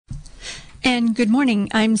And good morning.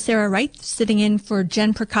 I'm Sarah Wright, sitting in for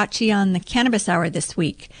Jen Procacci on the Cannabis Hour this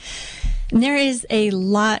week. And there is a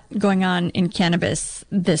lot going on in cannabis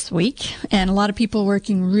this week, and a lot of people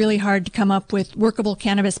working really hard to come up with workable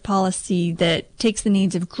cannabis policy that takes the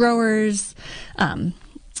needs of growers,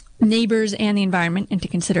 neighbors, and the environment into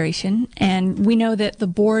consideration. And we know that the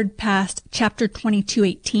board passed Chapter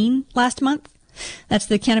 2218 last month. That's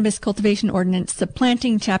the Cannabis Cultivation Ordinance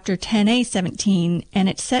supplanting Chapter 10A-17, and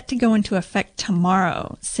it's set to go into effect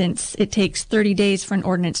tomorrow, since it takes 30 days for an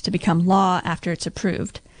ordinance to become law after it's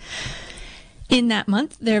approved. In that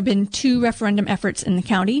month, there have been 2 referendum efforts in the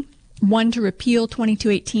county, one to repeal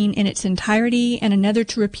 2218 in its entirety, and another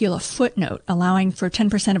to repeal a footnote allowing for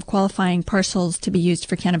 10% of qualifying parcels to be used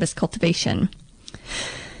for cannabis cultivation.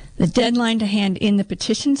 The deadline to hand in the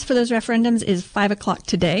petitions for those referendums is 5 o'clock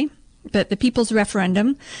today. But the People's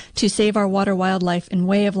Referendum to Save Our Water, Wildlife, and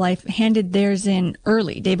Way of Life handed theirs in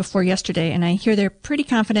early, day before yesterday, and I hear they're pretty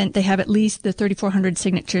confident they have at least the 3,400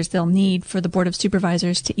 signatures they'll need for the Board of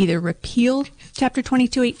Supervisors to either repeal Chapter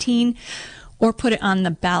 2218 or put it on the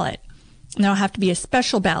ballot. And there'll have to be a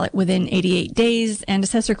special ballot within 88 days, and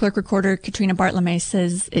Assessor Clerk Recorder Katrina Bartlemay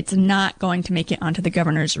says it's not going to make it onto the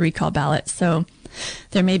governor's recall ballot, so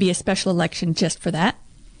there may be a special election just for that.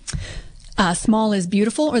 Small is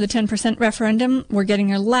Beautiful, or the 10% referendum, we're getting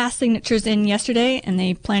their last signatures in yesterday, and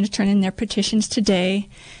they plan to turn in their petitions today.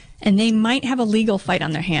 And they might have a legal fight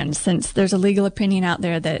on their hands, since there's a legal opinion out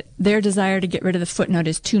there that their desire to get rid of the footnote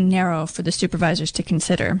is too narrow for the supervisors to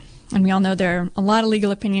consider. And we all know there are a lot of legal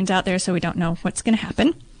opinions out there, so we don't know what's going to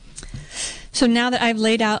happen. So now that I've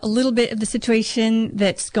laid out a little bit of the situation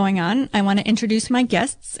that's going on, I want to introduce my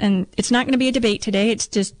guests. And it's not going to be a debate today. It's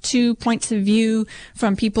just 2 points of view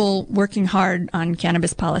from people working hard on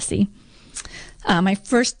cannabis policy. My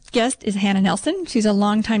first guest is Hannah Nelson. She's a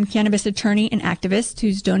longtime cannabis attorney and activist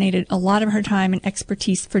who's donated a lot of her time and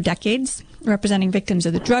expertise for decades, representing victims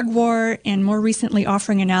of the drug war and more recently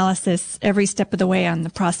offering analysis every step of the way on the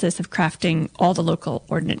process of crafting all the local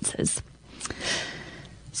ordinances.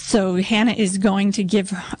 So Hannah is going to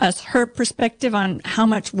give us her perspective on how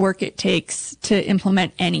much work it takes to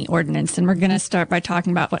implement any ordinance. And we're going to start by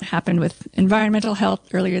talking about what happened with environmental health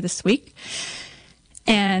earlier this week.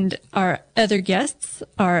 And our other guests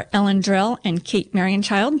are Ellen Drell and Kate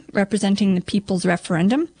Marienchild, representing the People's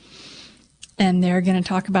Referendum. And they're going to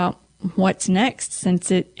talk about what's next, since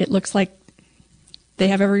it looks like they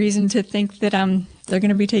have every reason to think that they're going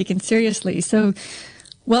to be taken seriously. So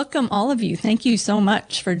welcome, all of you. Thank you so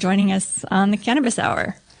much for joining us on the Cannabis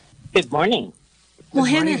Hour. Good morning. Well,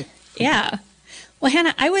 Hannah, Well,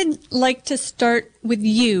 Hannah, I would like to start with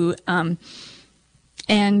you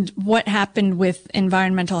and what happened with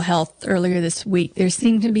environmental health earlier this week. There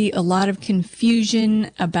seemed to be a lot of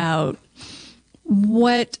confusion about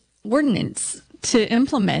what ordinance to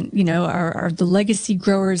implement. You know, are the legacy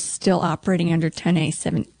growers still operating under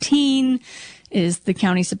 10A-17? Is the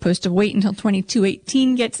county supposed to wait until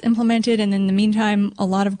 2218 gets implemented? And in the meantime, a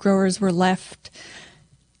lot of growers were left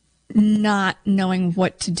not knowing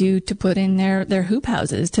what to do to put in their hoop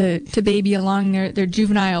houses, to baby along their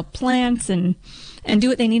juvenile plants and do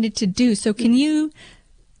what they needed to do. So can you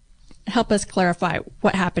help us clarify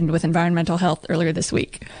what happened with environmental health earlier this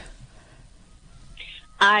week?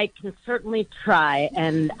 I can certainly try,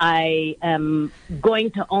 and I am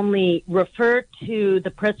going to only refer to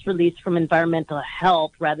the press release from Environmental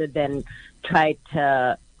Health rather than try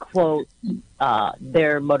to quote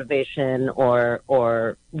their motivation or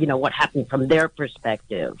what happened from their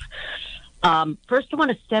perspective. First, I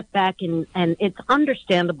want to step back, and it's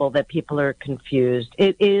understandable that people are confused.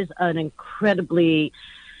 It is an incredibly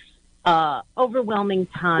overwhelming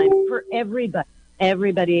time for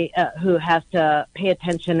everybody who has to pay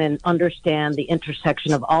attention and understand the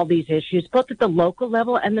intersection of all these issues, both at the local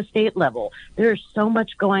level and the state level. There's so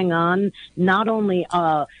much going on. Not only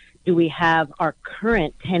do we have our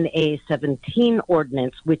current 10A-17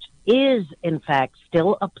 ordinance, which is, in fact,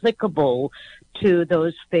 still applicable to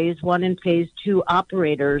those Phase 1 and Phase 2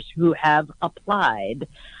 operators who have applied.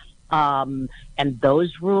 And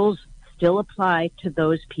those rules still apply to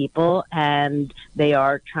those people, and they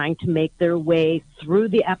are trying to make their way through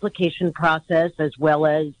the application process, as well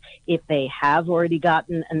as, if they have already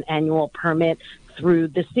gotten an annual permit, through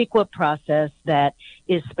the CEQA process that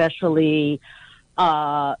is specially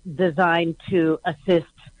designed to assist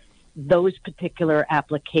those particular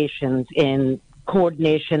applications in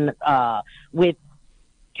coordination with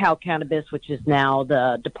Cal Cannabis, which is now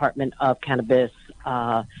the Department of Cannabis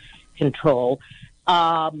Control.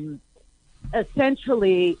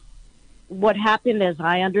 Essentially, what happened, as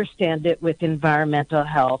I understand it, with environmental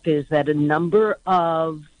health is that a number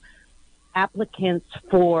of applicants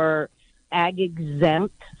for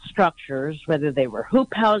ag-exempt structures, whether they were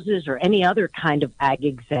hoop houses or any other kind of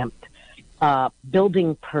ag-exempt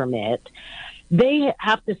building permit, they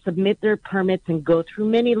have to submit their permits and go through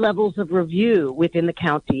many levels of review within the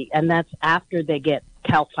county, and that's after they get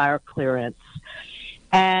CAL FIRE clearance.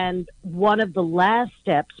 And one of the last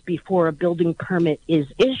steps before a building permit is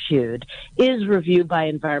issued is review by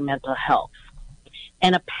environmental health.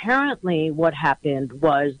 And apparently what happened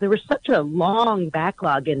was there was such a long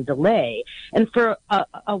backlog and delay. And for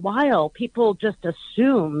a while, people just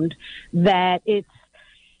assumed that it's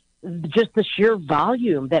just the sheer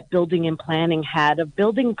volume that building and planning had of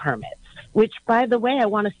building permits, which, by the way, I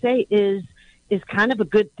want to say is kind of a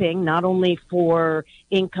good thing, not only for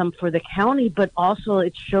income for the county, but also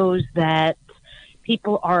it shows that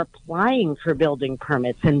people are applying for building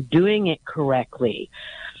permits and doing it correctly,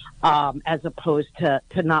 as opposed to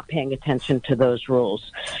not paying attention to those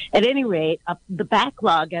rules. At any rate, the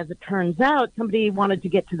backlog, as it turns out, somebody wanted to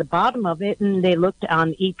get to the bottom of it, and they looked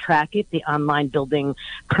on eTrackIt, the online building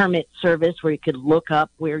permit service where you could look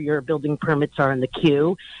up where your building permits are in the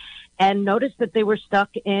queue, and noticed that they were stuck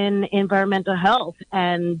in environmental health.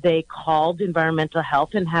 And they called environmental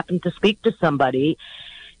health and happened to speak to somebody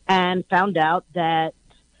and found out that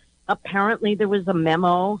apparently there was a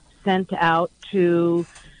memo sent out to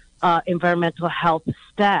environmental health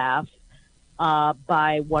staff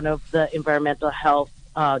by one of the environmental health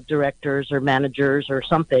directors or managers or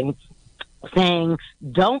something, saying,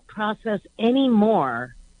 don't process any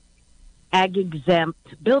more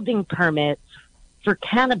ag-exempt building permits for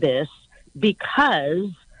cannabis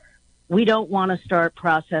because we don't want to start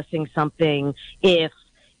processing something if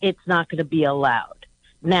it's not going to be allowed.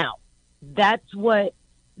 Now, that's what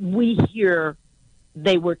we hear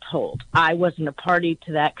they were told. I wasn't a party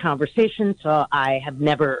to that conversation, so I have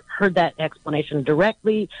never heard that explanation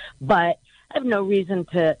directly, but I have no reason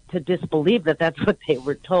to disbelieve that that's what they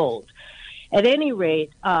were told. At any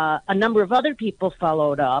rate, a number of other people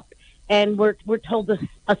followed up and were told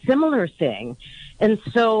a similar thing. And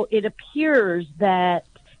so it appears that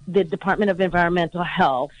the Department of Environmental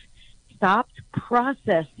Health stopped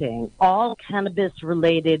processing all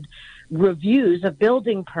cannabis-related reviews of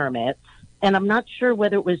building permits. And I'm not sure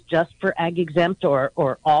whether it was just for ag-exempt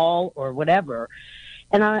or all or whatever.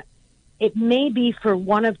 And it may be for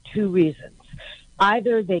one of two reasons.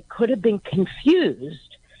 Either they could have been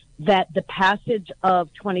confused that the passage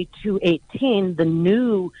of 2218, the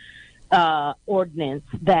new ordinance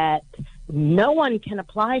that no one can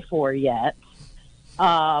apply for yet,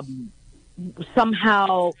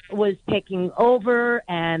 somehow was taking over,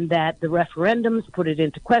 and that the referendums put it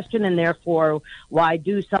into question, and therefore why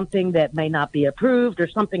do something that may not be approved or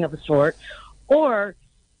something of the sort. Or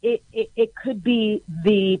it could be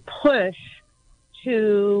the push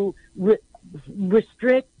to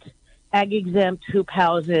restrict ag-exempt hoop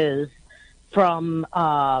houses from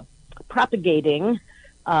propagating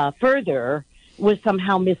further was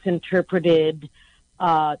somehow misinterpreted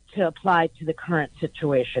to apply to the current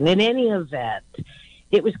situation. In any event,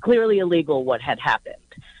 it was clearly illegal what had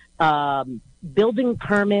happened. Building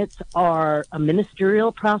permits are a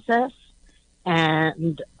ministerial process,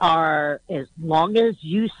 and are, as long as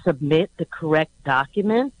you submit the correct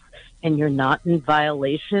documents and you're not in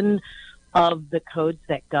violation of the codes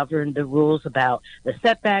that govern the rules about the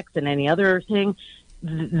setbacks and any other thing,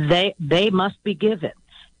 they must be given.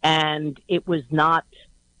 And it was not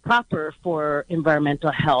proper for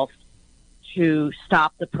environmental health to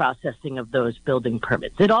stop the processing of those building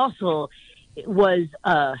permits. It also was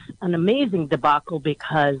an amazing debacle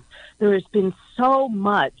because there has been so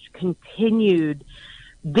much continued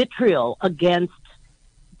vitriol against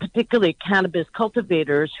particularly cannabis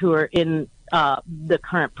cultivators who are in the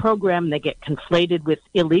current program. They get conflated with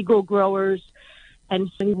illegal growers and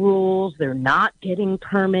rules. They're not getting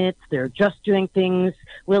permits. They're just doing things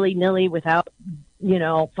willy-nilly without,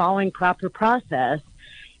 following proper process.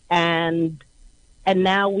 And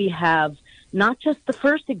now we have not just the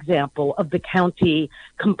first example of the county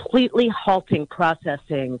completely halting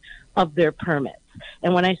processing of their permits.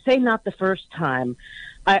 And when I say not the first time,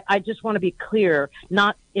 I just want to be clear,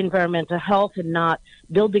 not environmental health and not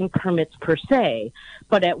building permits per se,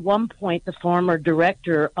 but at one point the former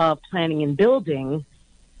director of planning and building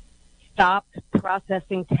stopped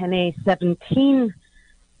processing 10A17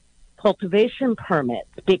 cultivation permits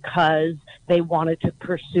because they wanted to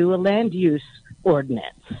pursue a land use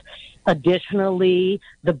ordinance. Additionally,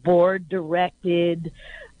 the board directed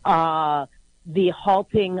the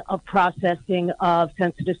halting of processing of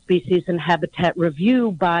sensitive species and habitat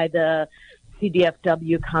review by the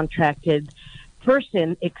CDFW contracted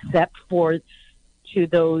person, except for to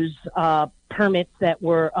those permits that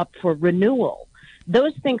were up for renewal.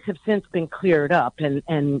 Those things have since been cleared up,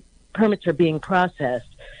 and permits are being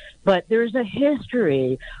processed. But there's a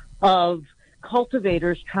history of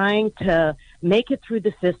cultivators trying to make it through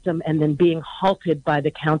the system and then being halted by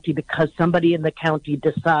the county because somebody in the county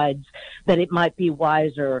decides that it might be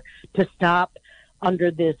wiser to stop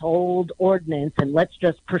under this old ordinance and let's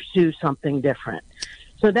just pursue something different.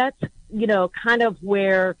 So that's, kind of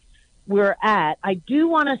where we're at. I do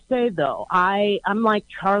want to say, though, I'm like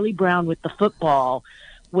Charlie Brown with the football,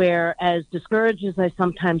 where as discouraged as I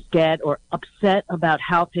sometimes get or upset about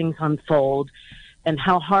how things unfold and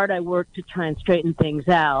how hard I work to try and straighten things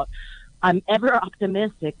out, I'm ever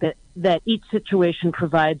optimistic that each situation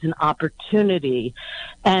provides an opportunity.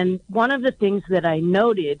 And one of the things that I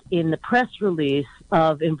noted in the press release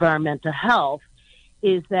of environmental health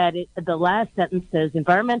is that the last sentence says,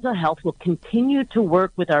 environmental health will continue to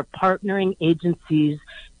work with our partnering agencies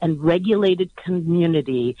and regulated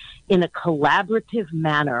community in a collaborative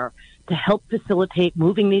manner to help facilitate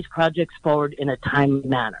moving these projects forward in a timely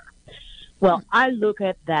manner. Well, I look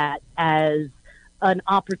at that as an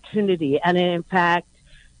opportunity, and it in fact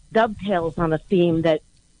dovetails on a theme that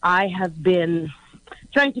I have been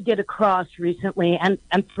trying to get across recently and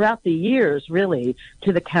throughout the years, really,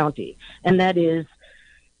 to the county. And that is,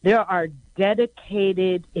 there are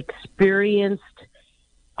dedicated, experienced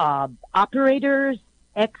operators,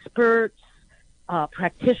 experts,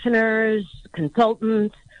 practitioners,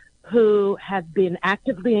 consultants who have been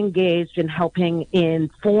actively engaged in helping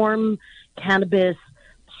inform cannabis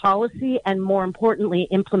policy and, more importantly,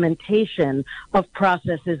 implementation of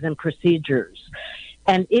processes and procedures.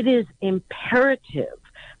 And it is imperative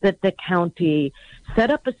that the county set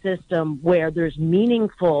up a system where there's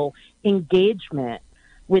meaningful engagement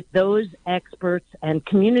with those experts and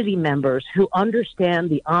community members who understand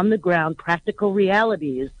the on-the-ground practical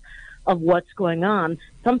realities of what's going on,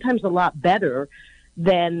 sometimes a lot better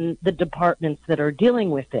than the departments that are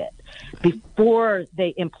dealing with it, before they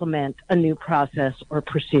implement a new process or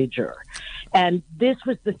procedure. And this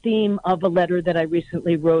was the theme of a letter that I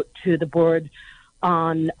recently wrote to the board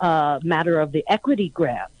on a matter of the equity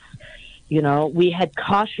grants. We had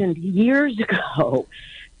cautioned years ago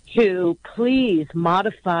to please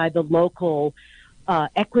modify the local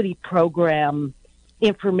equity program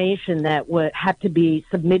information that had to be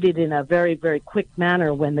submitted in a very, very quick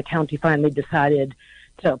manner when the county finally decided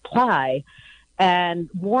to apply, and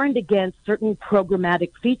warned against certain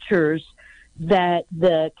programmatic features that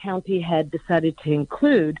the county had decided to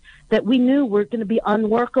include that we knew were going to be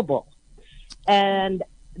unworkable. And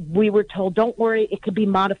we were told, don't worry, it could be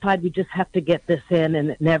modified. We just have to get this in,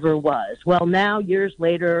 and it never was. Well, now, years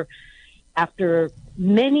later, after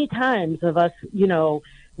many times of us,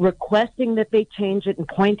 requesting that they change it and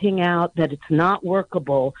pointing out that it's not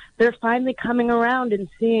workable, they're finally coming around and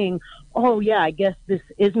seeing, oh, yeah, I guess this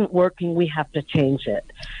isn't working. We have to change it.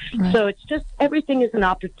 Right. So it's just, everything is an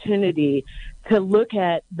opportunity to look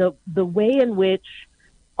at the way in which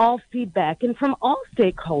all feedback and from all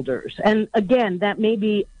stakeholders. And again, that may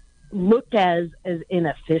be looked as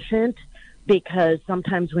inefficient, because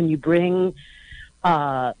sometimes when you bring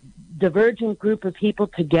a divergent group of people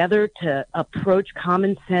together to approach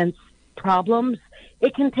common sense problems,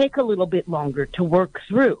 it can take a little bit longer to work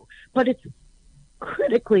through. But it's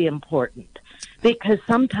critically important, because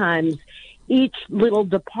sometimes each little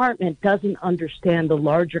department doesn't understand the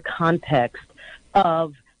larger context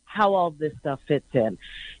of how all this stuff fits in.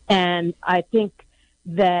 And I think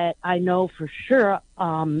that I know for sure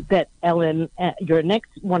that Ellen,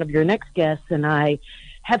 one of your next guests, and I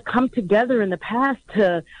have come together in the past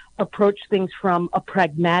to approach things from a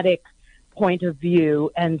pragmatic point of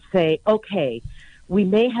view and say, okay, we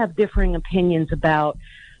may have differing opinions about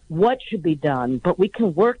what should be done, but we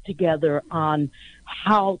can work together on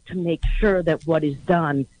how to make sure that what is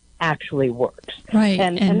done actually works. Right.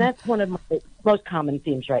 And that's one of my most common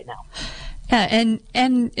themes right now. Yeah,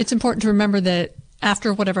 and it's important to remember that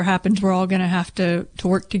after whatever happens, we're all going to have to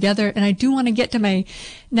work together. And I do want to get to my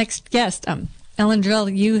next guest. Ellen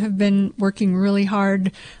Drell, you have been working really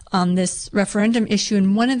hard on this referendum issue.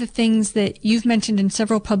 And one of the things that you've mentioned in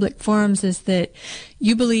several public forums is that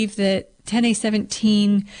you believe that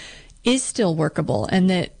 10A17 is still workable, and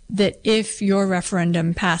that if your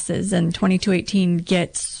referendum passes and 2218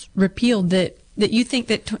 gets repealed, that you think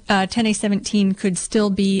that 10A17 could still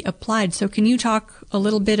be applied. So can you talk a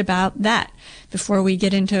little bit about that before we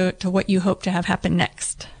get into what you hope to have happen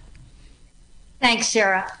next? Thanks,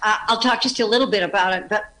 Sarah. I'll talk just a little bit about it,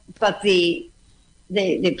 but the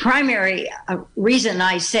primary reason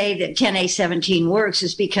I say that 10A17 works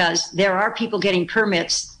is because there are people getting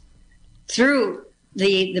permits through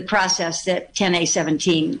the process that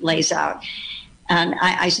 10A17 lays out. And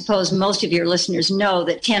I suppose most of your listeners know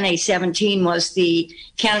that 10A17 was the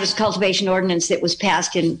cannabis cultivation ordinance that was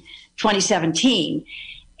passed in 2017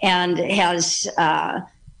 and has,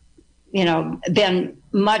 been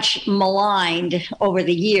much maligned over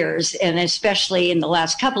the years, and especially in the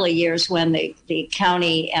last couple of years when the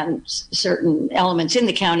county and certain elements in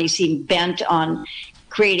the county seem bent on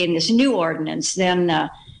creating this new ordinance.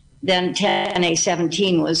 Then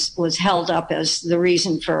 10A17 was held up as the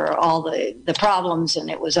reason for all the problems,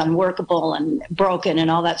 and it was unworkable and broken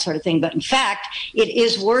and all that sort of thing. But in fact, it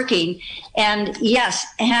is working. And yes,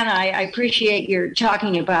 Hannah, I appreciate your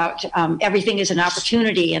talking about everything is an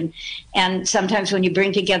opportunity. And sometimes when you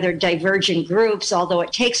bring together divergent groups, although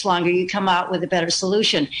it takes longer, you come out with a better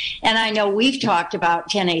solution. And I know we've talked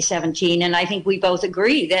about 10A17, and I think we both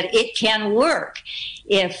agree that it can work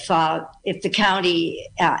if the county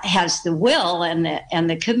has the will and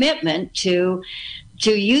the commitment to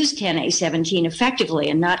use 10A17 effectively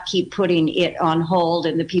and not keep putting it on hold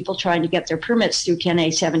and the people trying to get their permits through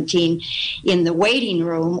 10A17 in the waiting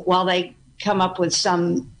room while they come up with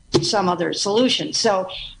some other solution. So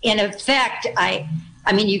in effect, I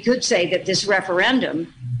mean, you could say that this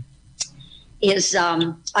referendum is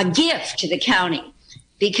a gift to the county,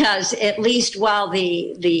 because at least while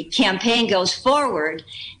the campaign goes forward,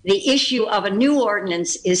 the issue of a new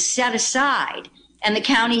ordinance is set aside, and the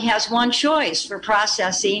county has one choice for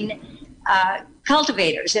processing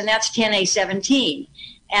cultivators, and that's 10A17.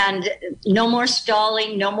 And no more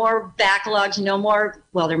stalling, no more backlogs, no more,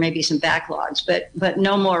 well, there may be some backlogs, but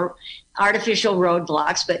no more artificial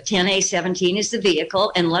roadblocks, but 10A17 is the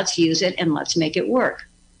vehicle, and let's use it and let's make it work.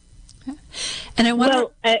 And I want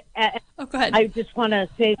go ahead. I just want to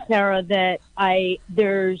say, Sarah, that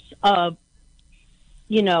there's a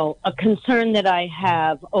concern that I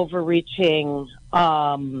have overreaching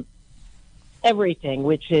everything,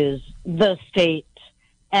 which is the state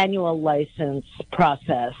annual license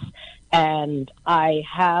process. And I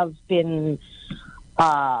have been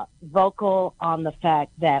vocal on the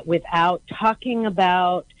fact that without talking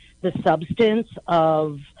about the substance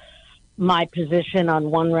of my position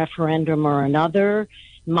on one referendum or another,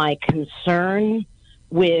 my concern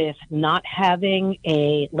with not having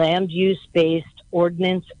a land use-based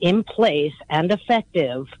ordinance in place and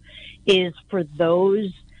effective is for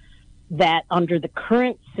those that under the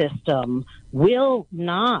current system will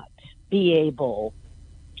not be able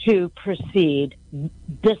to proceed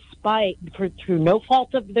through no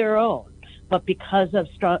fault of their own, but because of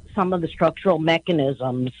some of the structural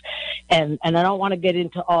mechanisms. And I don't want to get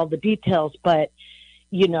into all the details, but,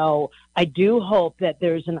 I do hope that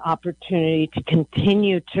there's an opportunity to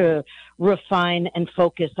continue to refine and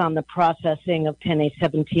focus on the processing of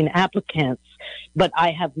 10A17 applicants. But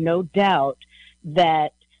I have no doubt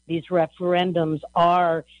that these referendums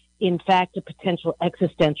are, in fact, a potential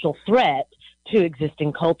existential threat to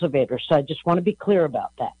existing cultivators. So I just want to be clear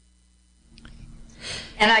about that.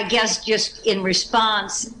 And I guess just in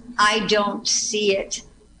response, I don't see it,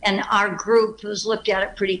 and our group who's looked at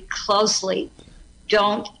it pretty closely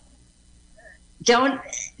don't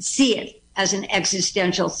see it as an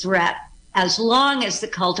existential threat as long as the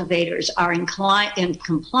cultivators are in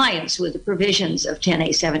compliance with the provisions of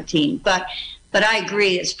 10A17. But I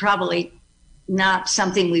agree, it's probably not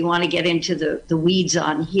something we want to get into the weeds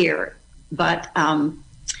on here. But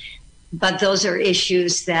those are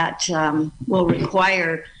issues that will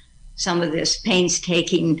require some of this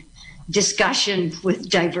painstaking discussion with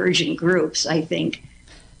divergent groups, I think.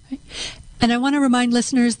 And I want to remind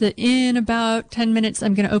listeners that in about 10 minutes,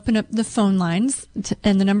 I'm going to open up the phone lines,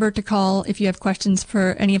 and the number to call if you have questions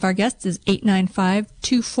for any of our guests is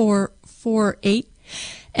 895-2448.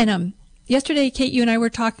 And yesterday, Kate, you and I were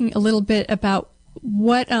talking a little bit about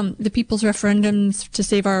what the People's Referendums to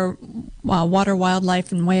Save Our Water,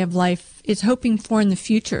 Wildlife, and Way of Life is hoping for in the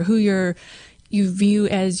future, who you view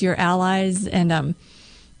as your allies, and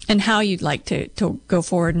how you'd like to go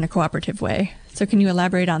forward in a cooperative way. So can you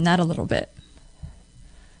elaborate on that a little bit?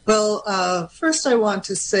 Well, first I want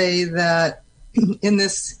to say that in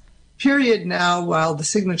this period now, while the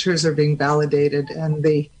signatures are being validated and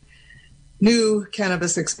the new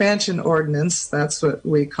cannabis expansion ordinance, that's what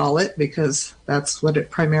we call it because that's what it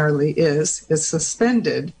primarily is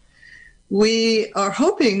suspended, we are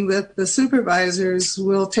hoping that the supervisors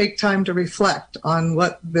will take time to reflect on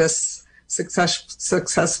what this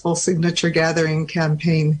successful signature gathering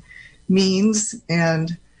campaign means,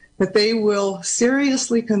 and that they will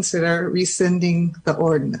seriously consider rescinding the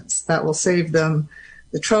ordinance. That will save them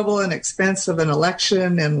the trouble and expense of an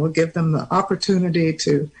election and will give them the opportunity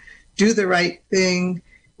to do the right thing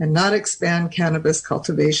and not expand cannabis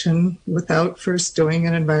cultivation without first doing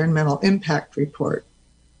an environmental impact report.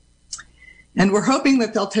 And we're hoping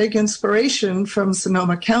that they'll take inspiration from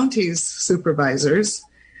Sonoma County's supervisors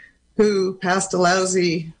who did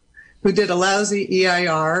a lousy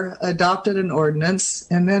EIR, adopted an ordinance,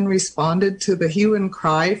 and then responded to the hue and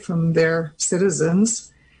cry from their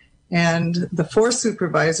citizens. And the 4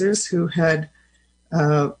 supervisors who had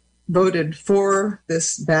voted for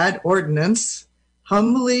this bad ordinance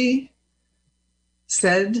humbly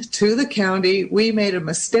said to the county, we made a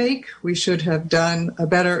mistake. We should have done a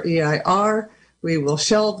better EIR. We will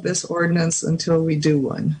shelve this ordinance until we do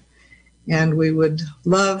one. And we would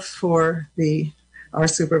love for our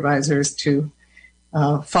supervisors to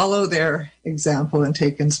follow their example and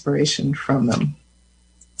take inspiration from them.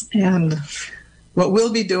 And what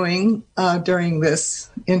we'll be doing during this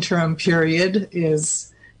interim period is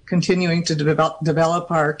continuing to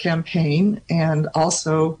develop our campaign and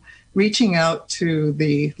also reaching out to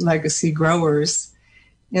the legacy growers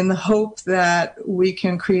in the hope that we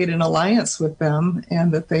can create an alliance with them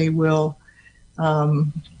and that they will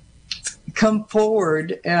come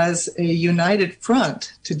forward as a united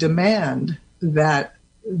front to demand that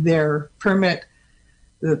their permit,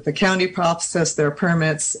 that the county process their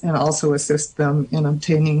permits and also assist them in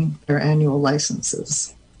obtaining their annual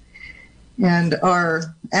licenses. And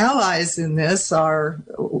our allies in this are,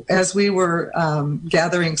 as we were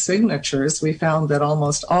gathering signatures, we found that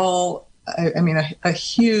almost all, a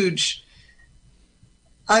huge,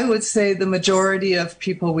 I would say the majority of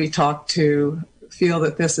people we talked to feel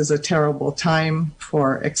that this is a terrible time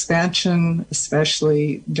for expansion,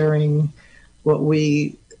 especially during what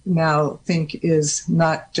we now think is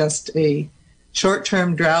not just a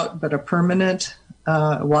short-term drought, but a permanent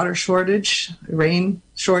water shortage, rain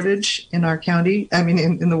shortage in our county,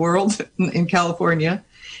 in the world, in California.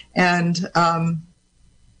 And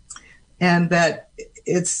that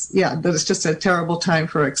it's just a terrible time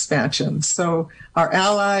for expansion. So our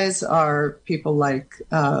allies are people like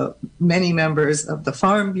many members of the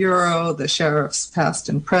Farm Bureau, the sheriffs past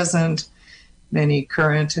and present, many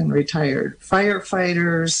current and retired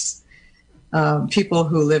firefighters, people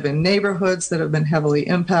who live in neighborhoods that have been heavily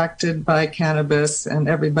impacted by cannabis, and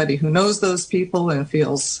everybody who knows those people and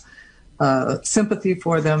feels sympathy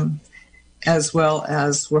for them, as well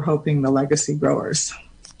as we're hoping the legacy growers.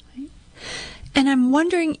 And I'm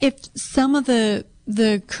wondering if some of the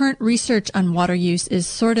current research on water use is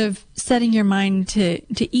sort of setting your mind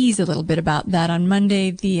to ease a little bit about that. On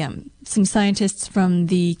Monday, some scientists from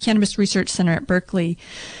the Cannabis Research Center at Berkeley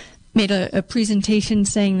made a presentation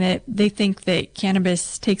saying that they think that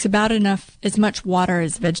cannabis takes about as much water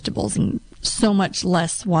as vegetables and so much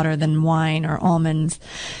less water than wine or almonds.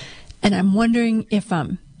 And I'm wondering if,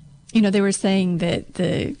 they were saying that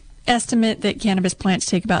the estimate that cannabis plants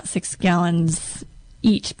take about 6 gallons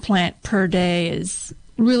each plant per day is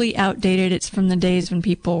really outdated. It's from the days when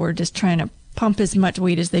people were just trying to pump as much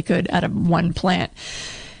weed as they could out of one plant.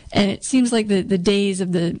 And it seems like the days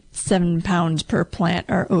of the 7 pounds per plant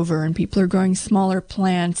are over, and people are growing smaller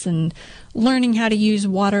plants and learning how to use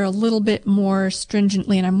water a little bit more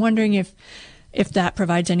stringently. And I'm wondering if that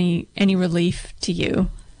provides any relief to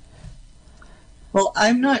you. Well,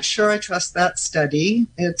 I'm not sure I trust that study.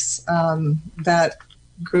 It's that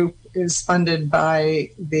group is funded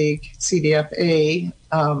by the CDFA,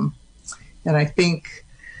 and I think,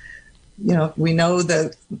 we know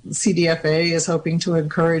that CDFA is hoping to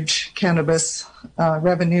encourage cannabis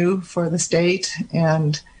revenue for the state,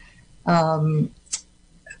 and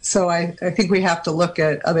so I think we have to look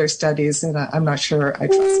at other studies, and I'm not sure I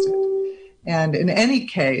trust it. And in any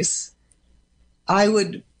case, I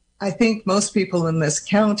think most people in this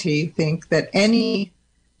county think that any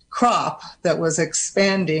crop that was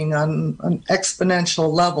expanding on an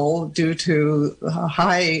exponential level due to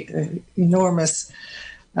high, enormous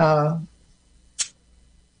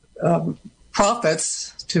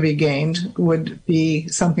profits to be gained would be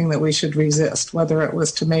something that we should resist, whether it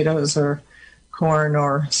was tomatoes or corn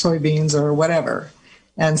or soybeans or whatever.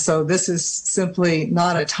 And so this is simply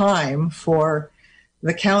not a time for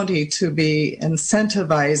the county to be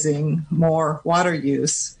incentivizing more water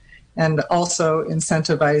use and also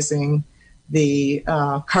incentivizing the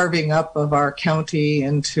carving up of our county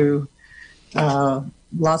into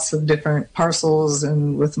lots of different parcels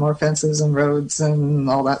and with more fences and roads and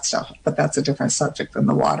all that stuff. But that's a different subject than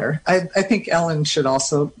the water. I think Ellen should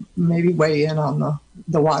also maybe weigh in on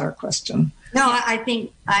the water question. No, I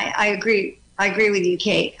think I agree. I agree with you,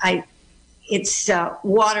 Kate. It's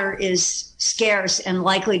water is scarce and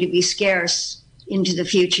likely to be scarce into the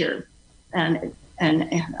future. And and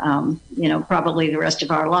probably the rest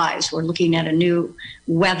of our lives. We're looking at a new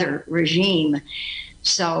weather regime.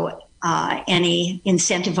 So any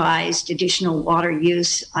incentivized additional water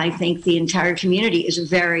use, I think the entire community is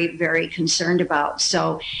very, very concerned about.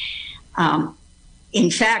 So, in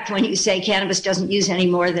fact, when you say cannabis doesn't use any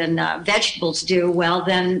more than vegetables do, well,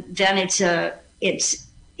 then it's an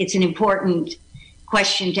important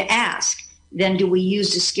question to ask. Then do we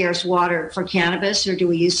use the scarce water for cannabis, or do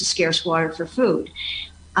we use the scarce water for food?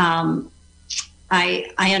 I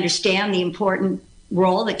understand the important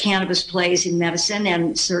role that cannabis plays in medicine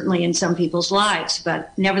and certainly in some people's lives,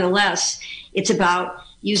 but nevertheless, it's about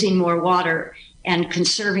using more water and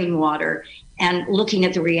conserving water and looking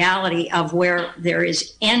at the reality of where there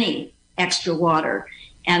is any extra water,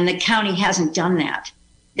 and the county hasn't done that.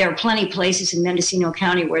 There are plenty of places in Mendocino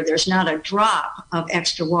County where there's not a drop of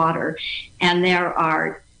extra water, and there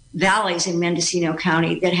are valleys in Mendocino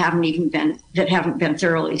County that haven't been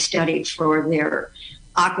thoroughly studied for their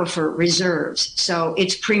aquifer reserves. So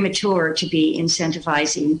it's premature to be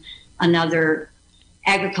incentivizing another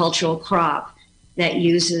agricultural crop that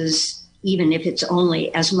uses, even if it's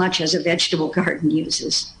only as much as a vegetable garden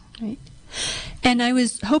uses. Right. And I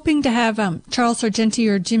was hoping to have Charles Sargenti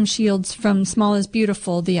or Jim Shields from Small is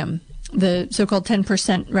Beautiful, the so-called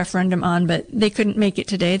 10% referendum on, but they couldn't make it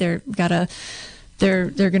today. They're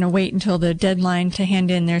going to wait until the deadline to hand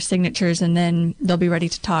in their signatures, and then they'll be ready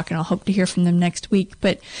to talk, and I'll hope to hear from them next week.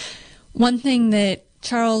 But one thing that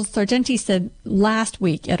Charles Sargenti said last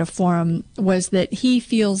week at a forum was that he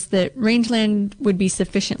feels that rangeland would be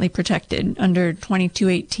sufficiently protected under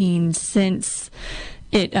 2218 since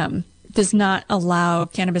it does not allow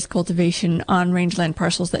cannabis cultivation on rangeland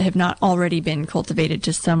parcels that have not already been cultivated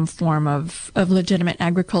to some form of legitimate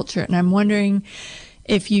agriculture. And I'm wondering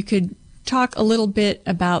if you could talk a little bit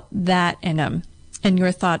about that and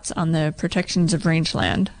your thoughts on the protections of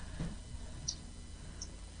rangeland.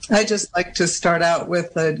 I just like to start out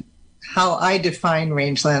with how I define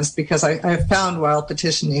rangelands, because I found while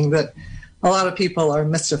petitioning that a lot of people are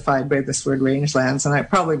mystified by this word rangelands, and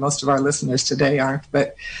probably most of our listeners today aren't,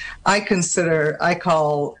 but I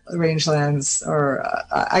call rangelands, or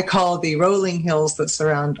I call the rolling hills that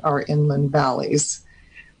surround our inland valleys,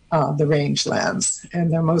 the rangelands,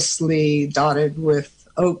 and they're mostly dotted with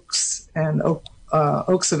oaks and oak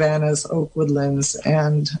savannas, oak woodlands,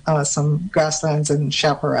 and some grasslands and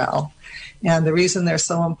chaparral. And the reason they're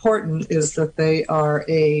so important is that they are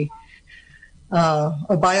a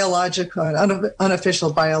biological, an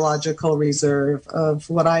unofficial biological reserve of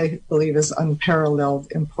what I believe is unparalleled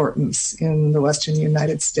importance in the Western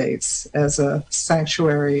United States as a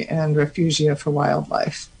sanctuary and refugia for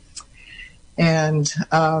wildlife. And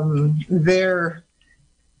the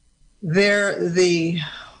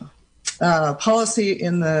policy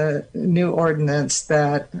in the new ordinance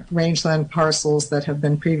that rangeland parcels that have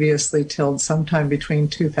been previously tilled sometime between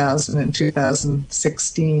 2000 and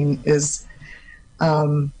 2016 is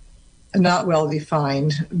not well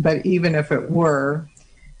defined, but even if it were,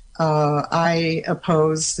 I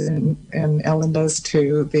oppose, and Ellen does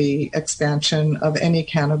too, the expansion of any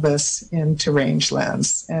cannabis into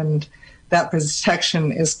rangelands. And that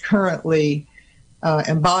protection is currently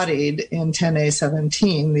embodied in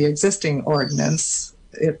 10A17, the existing ordinance.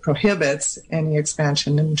 It prohibits any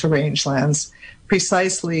expansion into rangelands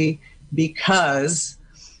precisely because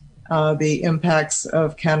the impacts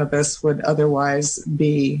of cannabis would otherwise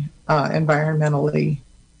be environmentally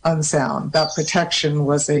unsound. That protection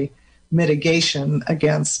was a mitigation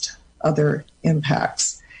against other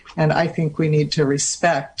impacts. And I think we need to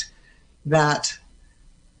respect that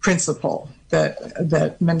principle,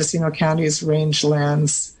 that Mendocino County's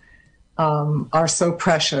rangelands are so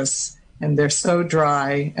precious, and they're so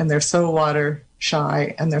dry, and they're so water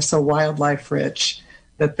shy, and they're so wildlife rich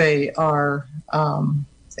that they are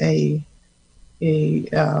a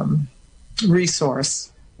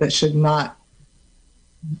resource that should not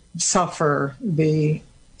suffer the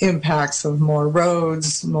impacts of more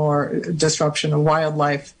roads, more disruption of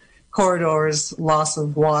wildlife corridors, loss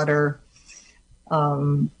of water,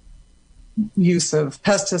 use of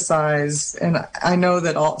pesticides. And I know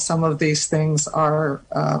that some of these things are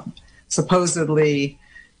supposedly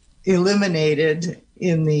eliminated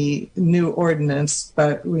in the new ordinance,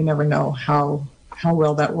 but we never know how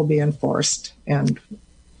well that will be enforced. And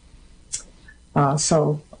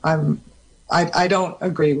so I don't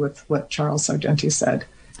agree with what Charles Sargenti said.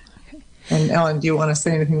 Okay. And Ellen, do you want to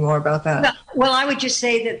say anything more about that? Well, I would just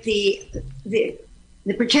say that the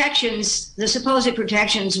protections, the supposed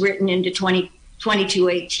protections written into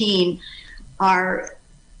 2218 are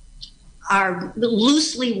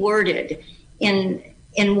loosely worded in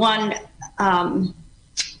one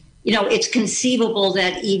it's conceivable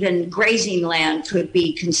that even grazing land could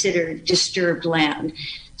be considered disturbed land.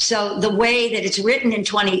 So the way that it's written in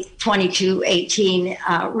 2218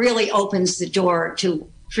 really opens the door to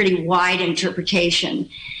pretty wide interpretation.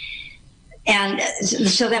 And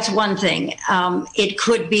so that's one thing.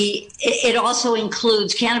 It also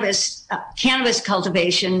includes cannabis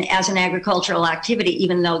cultivation as an agricultural activity,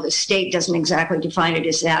 even though the state doesn't exactly define it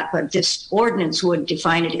as that, but this ordinance would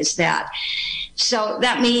define it as that. So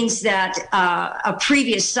that means that a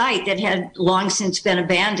previous site that had long since been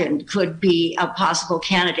abandoned could be a possible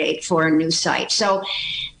candidate for a new site. So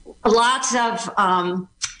lots of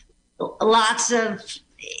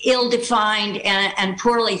ill-defined and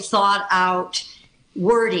poorly thought out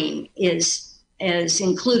wording is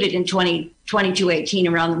included in 2218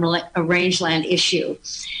 around the rangeland issue.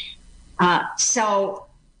 And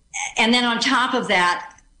then on top of that,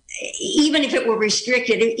 even if it were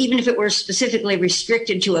restricted, even if it were specifically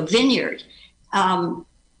restricted to a vineyard,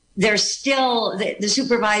 there's still the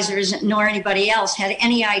supervisors nor anybody else had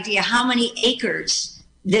any idea how many acres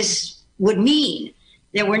this would mean.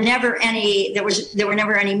 There were never any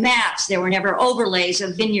maps. There were never overlays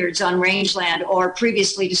of vineyards on rangeland or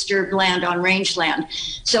previously disturbed land on rangeland.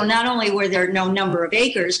 So not only were there no number of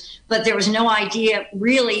acres, but there was no idea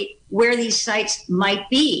really where these sites might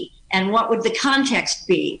be and what would the context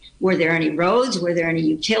be. Were there any roads? Were there any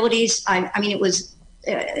utilities? I mean, it was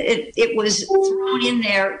thrown in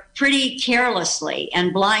there pretty carelessly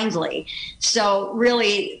and blindly. So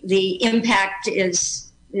really, the impact is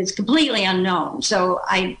completely unknown. So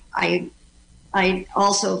I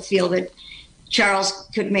also feel that Charles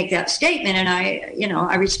could make that statement, and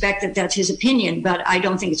I respect that that's his opinion, but I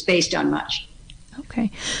don't think it's based on much.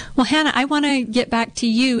 Okay. Well, Hannah, I want to get back to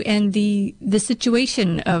you and the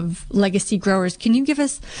situation of legacy growers. Can you give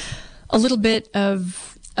us a little bit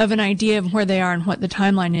of an idea of where they are and what the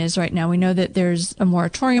timeline is right now? We know that there's a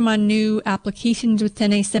moratorium on new applications with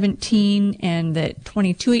 10A17 and that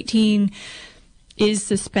 2218 is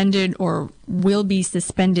suspended or will be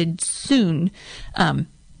suspended soon.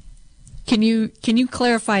 Can you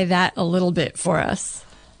clarify that a little bit for us?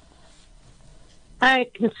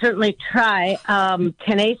 I can certainly try.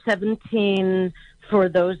 10A17 for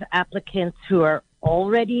those applicants who are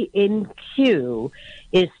already in queue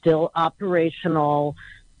is still operational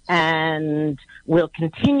and will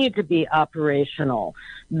continue to be operational.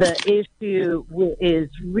 The issue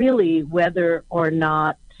is really whether or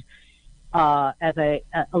not, as I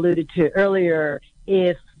alluded to earlier,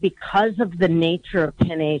 if because of the nature of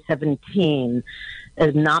 10A17,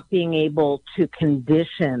 as not being able to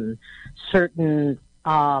condition certain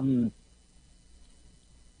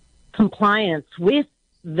compliance with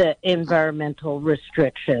the environmental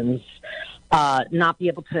restrictions, not be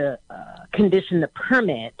able to condition the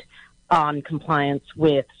permit on compliance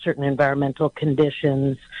with certain environmental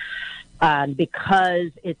conditions, because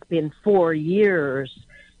it's been 4 years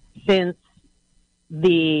since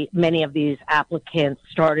many of these applicants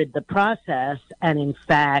started the process, and in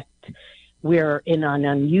fact, we're in an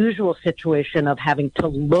unusual situation of having to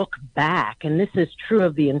look back, and this is true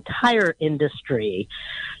of the entire industry.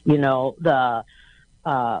 The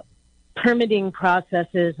permitting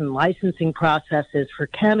processes and licensing processes for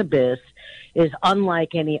cannabis is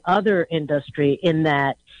unlike any other industry in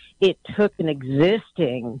that it took an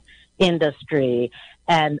existing industry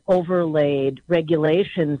and overlaid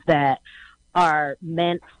regulations that are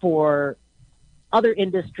meant for other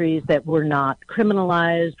industries that were not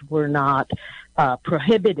criminalized, were not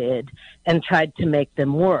prohibited, and tried to make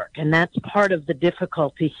them work. And that's part of the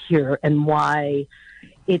difficulty here and why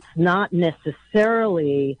it's not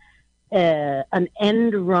necessarily an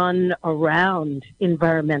end run around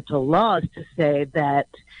environmental laws to say that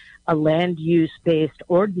a land use-based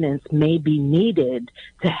ordinance may be needed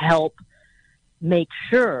to help make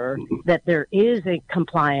sure that there is a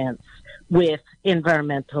compliance with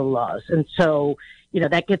environmental laws. And so,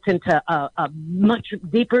 that gets into a much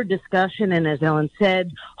deeper discussion. And as Ellen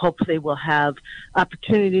said, hopefully we'll have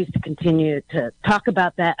opportunities to continue to talk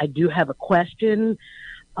about that. I do have a question,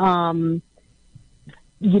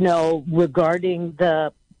 regarding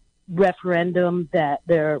the referendum that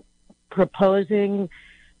they're proposing.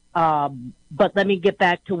 But let me get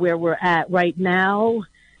back to where we're at right now.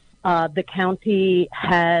 The county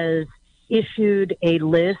has issued a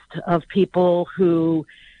list of people who,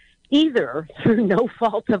 either through no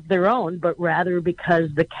fault of their own, but rather because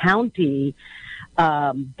the county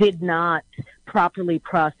did not properly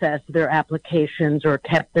process their applications or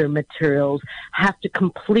kept their materials, have to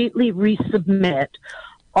completely resubmit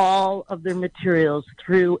all of their materials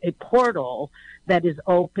through a portal that is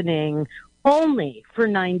opening only for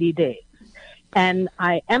 90 days. And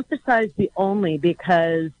I emphasize the only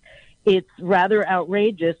because it's rather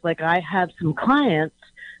outrageous. Like, I have some clients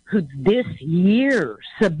who this year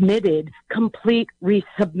submitted complete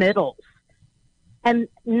resubmittals. And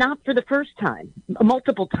not for the first time,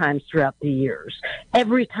 multiple times throughout the years.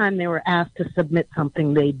 Every time they were asked to submit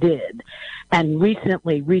something, they did. And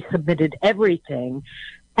recently resubmitted everything.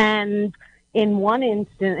 And in one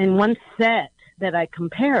instance, in one set that I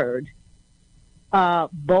compared,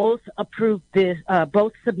 both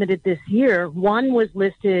submitted this year. One was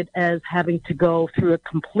listed as having to go through a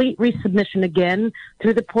complete resubmission again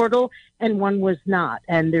through the portal, and one was not.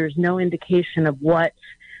 And there's no indication of what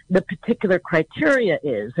the particular criteria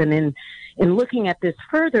is. And in looking at this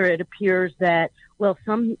further, it appears that, well,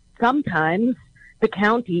 sometimes the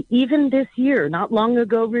county, even this year, not long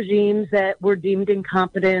ago, regimes that were deemed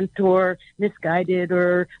incompetent or misguided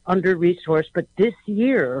or under-resourced, but this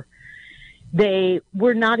year, they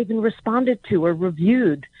were not even responded to or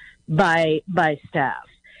reviewed by staff.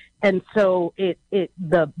 And so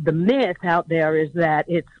the myth out there is that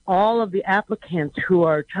it's all of the applicants who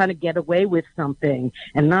are trying to get away with something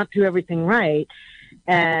and not do everything right,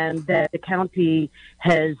 and that the county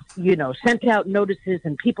has, sent out notices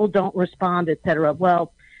and people don't respond, et cetera.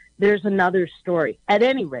 Well, there's another story. At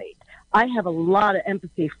any rate, I have a lot of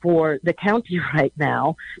empathy for the county right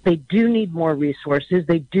now. They do need more resources.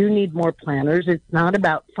 They do need more planners. It's not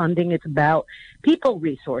about funding. It's about people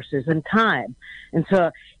resources and time. And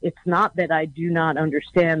so it's not that I do not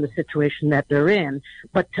understand the situation that they're in,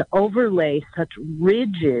 but to overlay such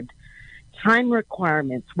rigid time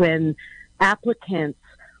requirements when applicants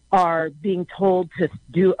are being told to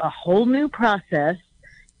do a whole new process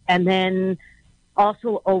and then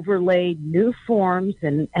also overlay new forms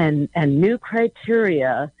and new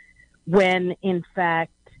criteria when, in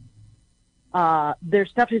fact, their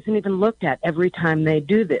stuff isn't even looked at every time they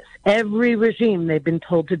do this. Every regime, they've been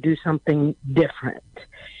told to do something different.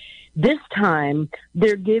 This time,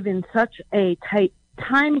 they're given such a tight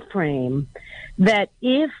time frame that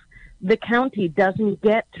if the county doesn't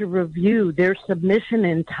get to review their submission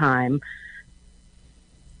in time,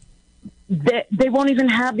 they won't even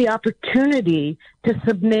have the opportunity to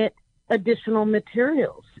submit additional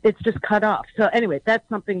materials. It's just cut off. So anyway, that's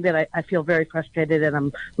something that I feel very frustrated, and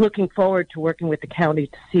I'm looking forward to working with the county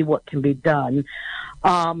to see what can be done.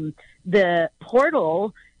 The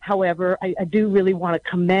portal, however, I do really want to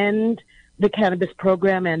commend the cannabis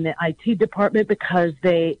program and the IT department because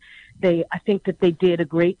I think that they did a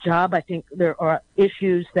great job. I think there are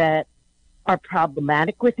issues that are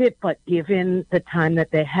problematic with it, but given the time that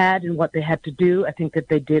they had and what they had to do, I think that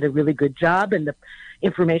they did a really good job. And the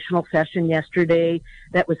informational session yesterday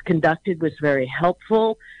that was conducted was very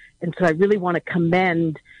helpful. And so I really want to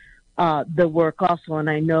commend the work also. And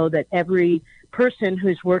I know that every person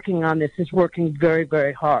who's working on this is working very,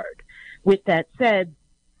 very hard. With that said,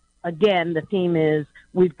 again, the theme is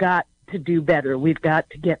we've got to do better. We've got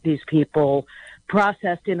to get these people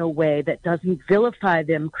processed in a way that doesn't vilify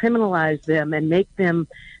them, criminalize them, and make them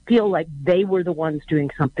feel like they were the ones doing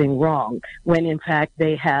something wrong, when in fact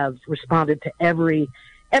they have responded to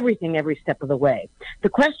everything every step of the way. The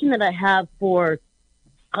question that I have for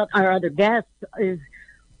our other guests is,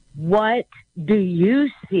 what do you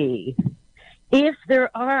see if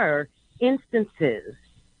there are instances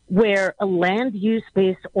where a land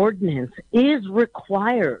use-based ordinance is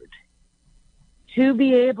required to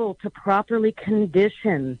be able to properly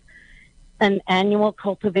condition an annual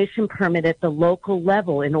cultivation permit at the local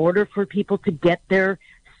level in order for people to get their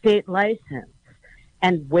state license,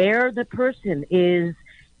 and where the person is,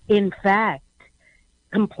 in fact,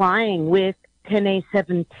 complying with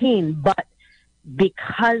 10A17, but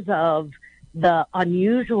because of the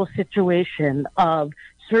unusual situation of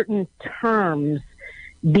certain terms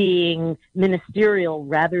being ministerial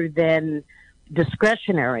rather than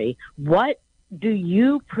discretionary, what do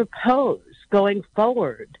you propose going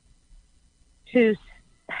forward to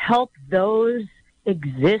help those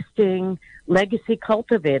existing legacy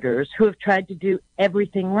cultivators who have tried to do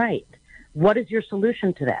everything right? What is your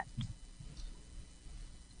solution to that?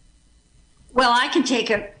 Well, I can take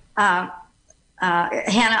a, Hannah,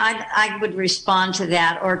 I would respond to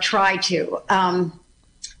that or try to. I'm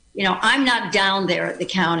not down there at the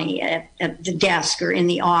county at the desk or in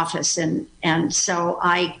the office, and so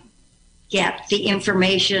I get the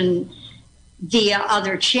information via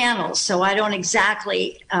other channels. So I don't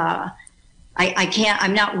exactly, I'm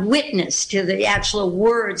not witness to the actual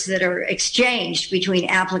words that are exchanged between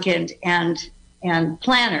applicant and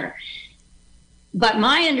planner. But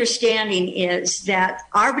my understanding is that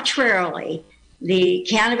arbitrarily, the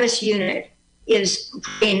cannabis unit is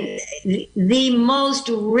in the most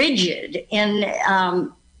rigid and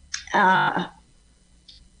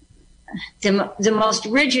the most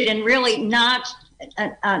rigid and really not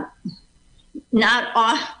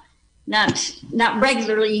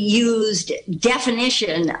regularly used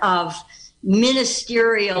definition of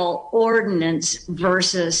ministerial ordinance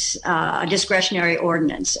versus a discretionary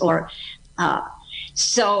ordinance, or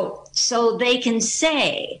so they can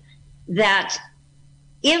say that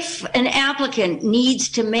if an applicant needs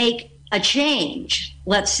to make a change,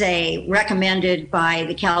 let's say recommended by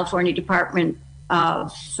the California Department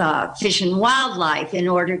of Fish and Wildlife in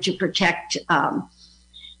order to protect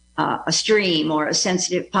a stream or a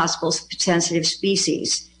possible sensitive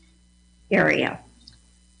species area,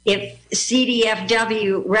 if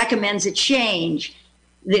CDFW recommends a change,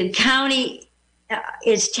 the county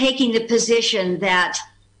is taking the position that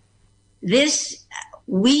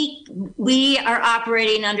we are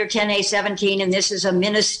operating under 10A17, and this is a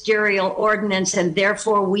ministerial ordinance, and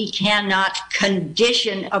therefore we cannot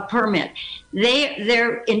condition a permit.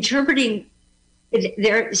 They're interpreting,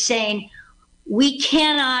 they're saying we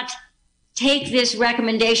cannot take this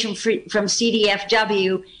recommendation from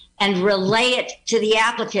CDFW and relay it to the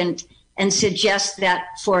applicant and suggest that,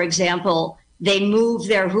 for example, they move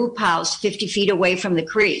their hoop house 50 feet away from the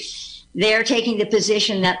creek. They're taking the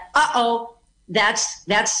position that,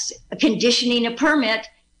 that's conditioning a permit,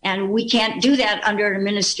 and we can't do that under a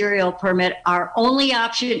ministerial permit. Our only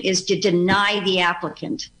option is to deny the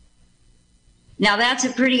applicant. Now, that's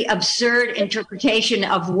a pretty absurd interpretation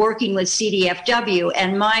of working with CDFW,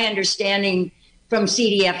 and my understanding from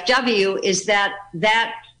CDFW is that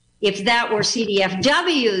if that were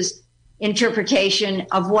CDFW's interpretation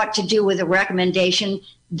of what to do with a recommendation,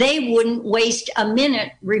 they wouldn't waste a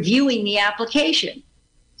minute reviewing the application.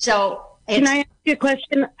 So can I ask you a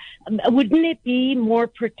question? Wouldn't it be more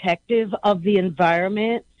protective of the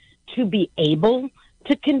environment to be able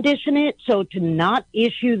to condition it, so to not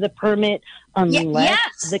issue the permit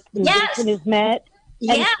unless the condition is met?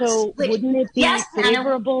 And so wouldn't it be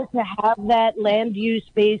favorable to have that land use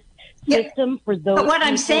based system for those? But what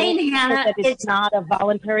I'm saying, Hannah, that it's not a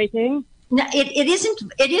voluntary thing? No, it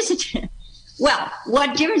isn't. Well,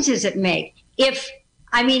 what difference does it make?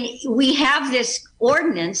 We have this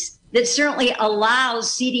ordinance that certainly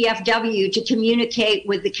allows CDFW to communicate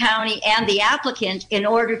with the county and the applicant in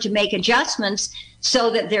order to make adjustments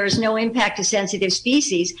so that there is no impact to sensitive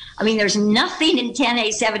species. There's nothing in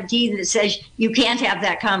 10A17 that says you can't have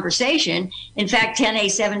that conversation. In fact,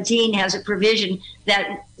 10A17 has a provision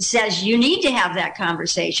that says you need to have that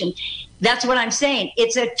conversation. That's what I'm saying.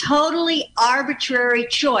 It's a totally arbitrary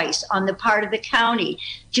choice on the part of the county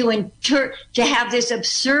to have this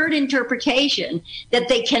absurd interpretation that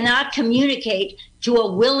they cannot communicate to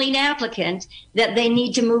a willing applicant that they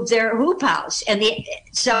need to move their hoop house.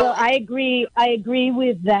 Well, I agree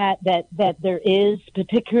with that there is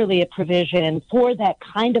particularly a provision for that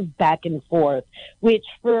kind of back and forth, which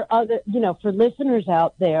for listeners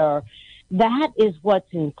out there, that is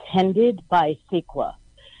what's intended by CEQA.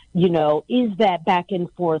 Is that back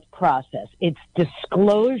and forth process. It's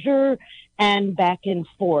disclosure and back and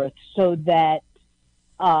forth so that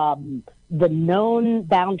the known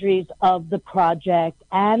boundaries of the project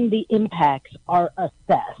and the impacts are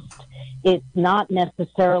assessed. It's not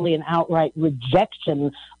necessarily an outright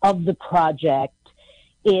rejection of the project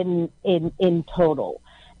in total.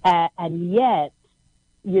 And yet,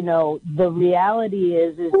 the reality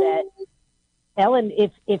is that, Ellen,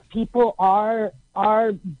 if people are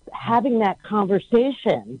having that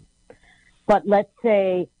conversation, but let's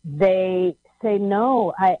say they say,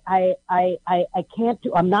 no, I can't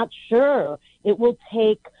do, I'm not sure. It will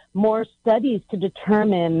take more studies to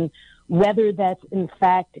determine whether that's in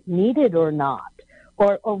fact needed or not,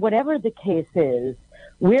 or whatever the case is.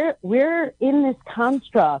 We're in this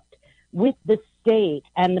construct with the state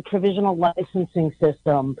and the provisional licensing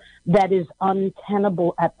system that is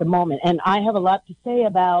untenable at the moment. And I have a lot to say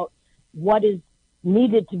about what is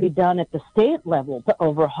needed to be done at the state level to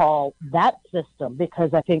overhaul that system,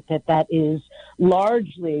 because I think that is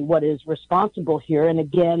largely what is responsible here. And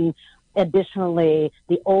again, additionally,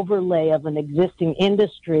 the overlay of an existing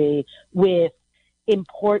industry with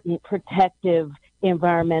important protective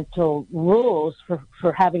environmental rules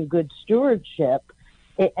for having good stewardship,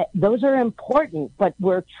 those are important, but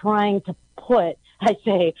we're trying to put, I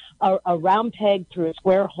say, a round peg through a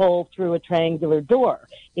square hole through a triangular door.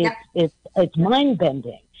 It's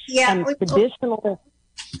mind-bending. Yeah. And traditional...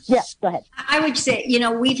 Yeah, go ahead. I would say,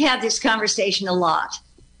 we've had this conversation a lot.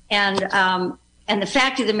 And the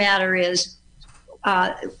fact of the matter is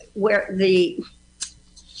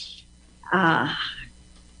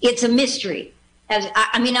it's a mystery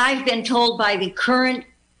I've been told by the current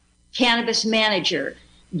cannabis manager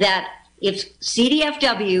that if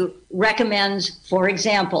CDFW recommends, for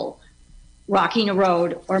example, rocking a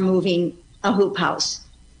road or moving a hoop house,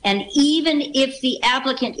 and even if the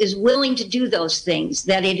applicant is willing to do those things,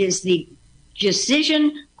 that it is the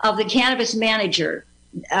decision of the cannabis manager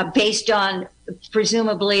based on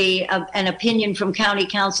presumably an opinion from county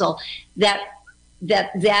council that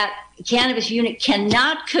cannabis unit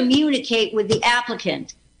cannot communicate with the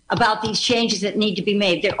applicant about these changes that need to be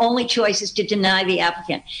made. Their only choice is to deny the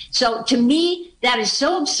applicant. So to me, that is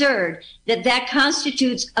so absurd that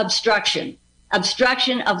constitutes obstruction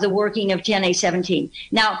of the working of 10A17.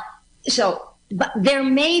 Now, but there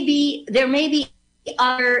may be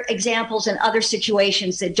other examples and other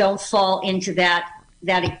situations that don't fall into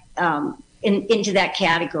into that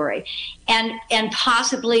category, and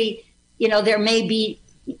possibly, there may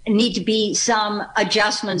need to be some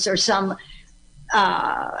adjustments or some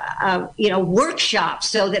workshops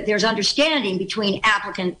so that there's understanding between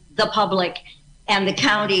applicant, the public, and the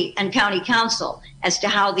county and county council as to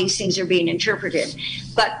how these things are being interpreted.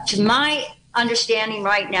 But to my understanding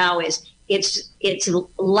right now is it's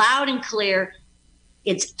loud and clear.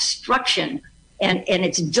 It's obstruction and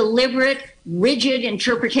it's deliberate, rigid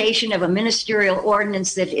interpretation of a ministerial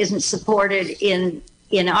ordinance that isn't supported in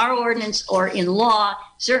our ordinance or in law,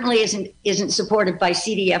 certainly isn't supported by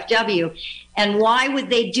CDFW. And why would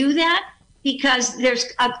they do that? Because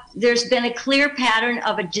there's been a clear pattern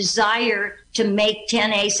of a desire to make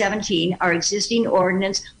 10A17, our existing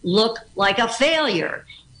ordinance, look like a failure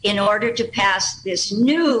in order to pass this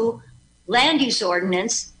new land use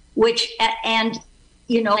ordinance,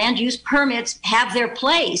 land use permits have their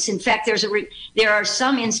place. In fact, there are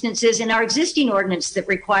some instances in our existing ordinance that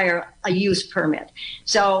require a use permit.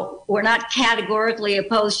 So we're not categorically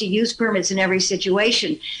opposed to use permits in every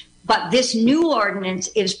situation. But this new ordinance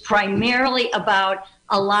is primarily about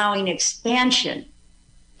allowing expansion.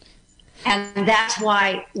 And that's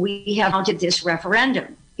why we have mounted this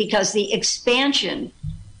referendum, because the expansion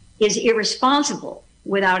is irresponsible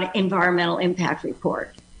without an environmental impact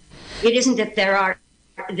report. It isn't that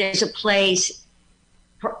there's a place,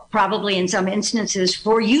 probably in some instances,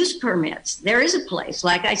 for use permits. There is a place,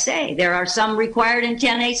 like I say, there are some required in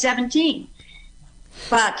 10A17.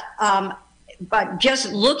 But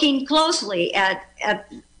just looking closely at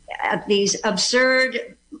these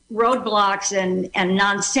absurd roadblocks and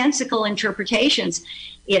nonsensical interpretations,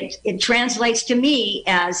 it translates to me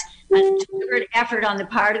as a deliberate effort on the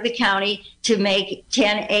part of the county to make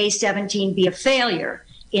 10A17 be a failure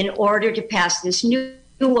in order to pass this new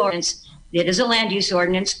ordinance. It is a land use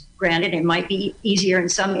ordinance. Granted, it might be easier in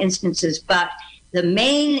some instances, but the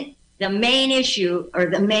main issue, or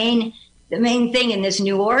the main thing in this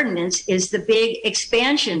new ordinance is the big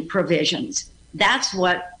expansion provisions. That's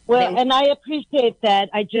what. Well, and I appreciate that.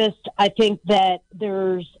 I think that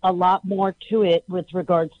there's a lot more to it with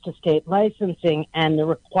regards to state licensing and the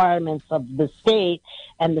requirements of the state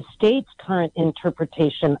and the state's current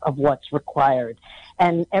interpretation of what's required.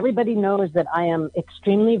 And everybody knows that I am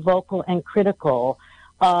extremely vocal and critical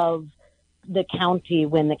of the county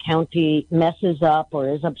when the county messes up or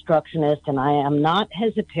is obstructionist, and I am not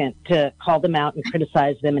hesitant to call them out and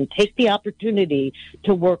criticize them and take the opportunity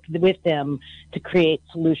to work with them to create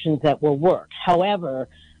solutions that will work. However,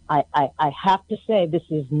 I have to say this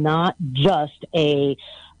is not just a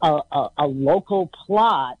local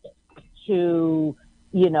plot to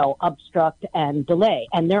obstruct and delay.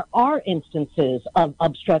 And there are instances of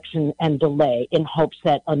obstruction and delay in hopes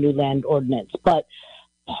that a new land ordinance, but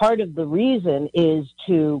part of the reason is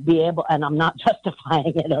to be able, and I'm not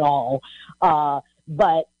justifying it at all,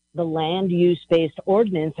 but the land use-based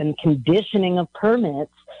ordinance and conditioning of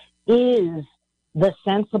permits is the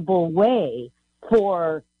sensible way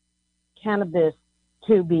for cannabis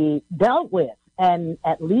to be dealt with, and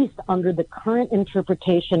at least under the current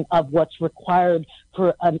interpretation of what's required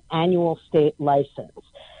for an annual state license.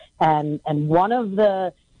 And one of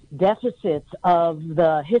the deficits of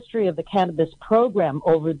the history of the cannabis program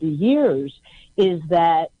over the years is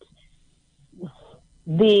that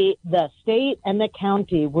the state and the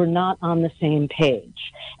county were not on the same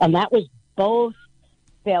page. And that was both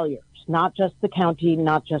failures, not just the county,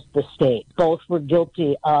 not just the state. Both were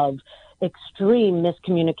guilty of extreme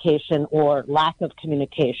miscommunication or lack of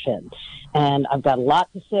communication. And I've got a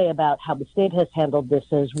lot to say about how the state has handled this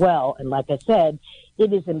as well. And like I said,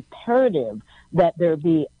 it is imperative that there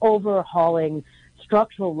be overhauling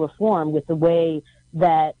structural reform with the way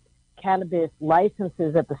that cannabis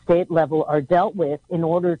licenses at the state level are dealt with in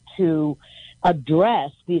order to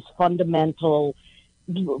address these fundamental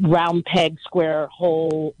round peg, square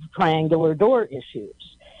hole, triangular door issues.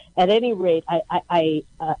 At any rate, I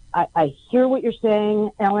hear what you're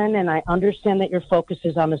saying, Ellen, and I understand that your focus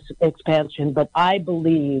is on this expansion, but I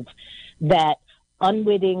believe that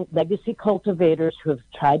unwitting legacy cultivators who have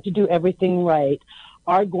tried to do everything right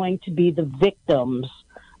are going to be the victims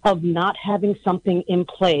of not having something in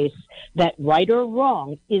place that, right or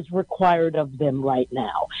wrong, is required of them right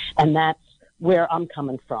now. And that's where I'm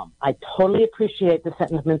coming from. I totally appreciate the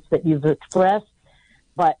sentiments that you've expressed,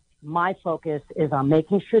 but my focus is on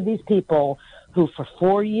making sure these people who for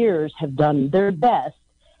 4 years have done their best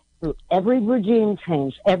through every regime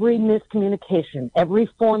change, every miscommunication, every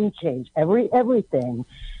form change, everything,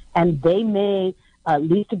 and they may, at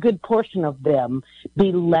least a good portion of them,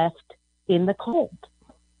 be left in the cold.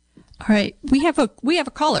 All right, we have a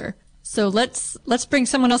caller, so let's bring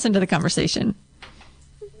someone else into the conversation.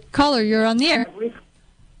 Caller, you're on the air.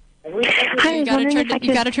 Hi,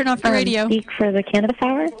 you got to turn off your radio. Speak for the Cannabis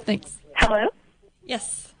Hour. Thanks. Hello.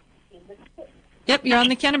 Yes. Yep, you're on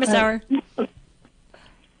the Cannabis Hour.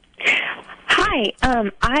 Hi.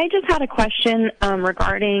 I just had a question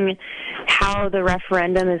regarding how the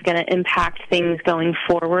referendum is going to impact things going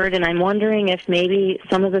forward, and I'm wondering if maybe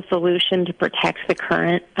some of the solution to protect the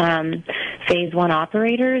current Phase 1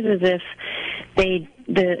 operators is if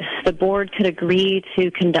the board could agree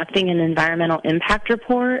to conducting an environmental impact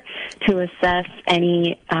report to assess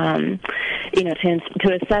any, to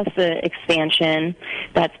assess the expansion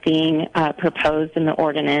that's being proposed in the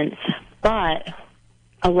ordinance, but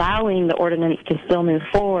allowing the ordinance to still move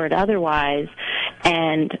forward otherwise,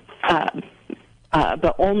 and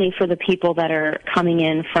but only for the people that are coming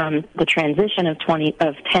in from the transition of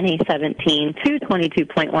 10A17 to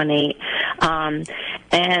 22.18,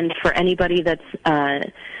 and for anybody that's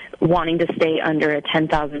wanting to stay under a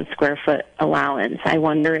 10,000 square foot allowance. I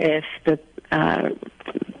wonder if the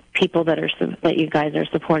people that you guys are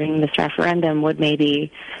supporting this referendum would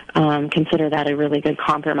maybe consider that a really good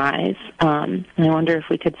compromise. And I wonder if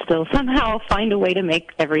we could still somehow find a way to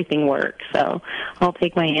make everything work. So I'll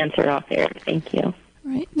take my answer off there. Thank you.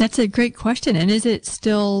 Right. That's a great question. And is it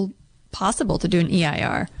still possible to do an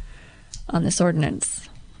EIR on this ordinance?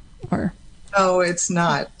 Or No, it's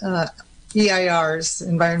not. EIRs,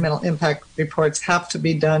 environmental impact reports, have to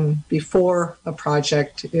be done before a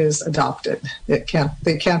project is adopted. They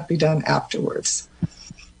can't be done afterwards.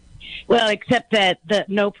 Well, except that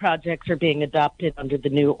no projects are being adopted under the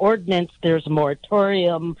new ordinance. There's a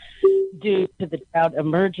moratorium due to the drought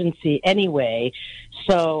emergency anyway.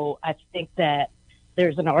 So I think that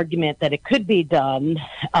there's an argument that it could be done,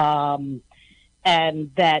 and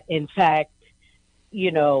that, in fact,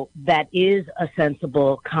 that is a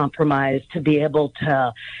sensible compromise to be able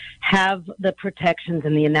to have the protections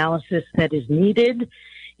and the analysis that is needed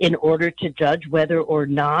in order to judge whether or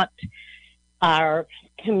not our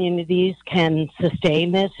communities can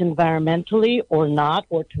sustain this environmentally or not,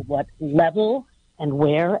 or to what level and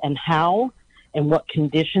where and how and what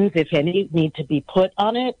conditions, if any, need to be put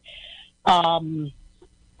on it. And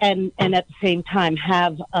at the same time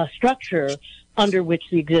have a structure under which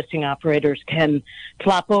the existing operators can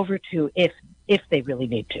flop over to if they really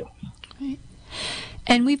need to. Right.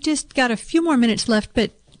 And we've just got a few more minutes left,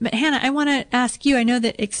 but Hannah, I want to ask you, I know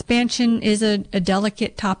that expansion is a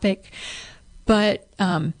delicate topic, but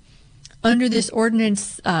under this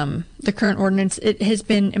ordinance, the current ordinance, it has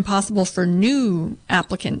been impossible for new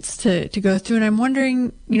applicants to go through. And I'm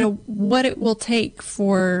wondering, what it will take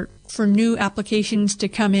for new applications to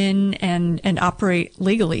come in and operate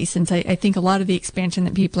legally, since I think a lot of the expansion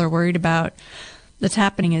that people are worried about that's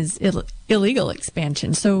happening is illegal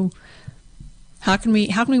expansion. So how can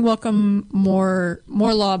we welcome more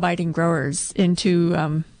law-abiding growers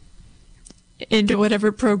into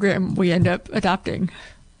whatever program we end up adopting?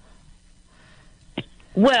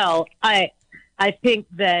 Well, I think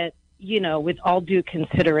that, with all due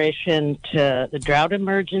consideration to the drought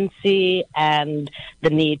emergency and the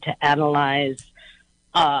need to analyze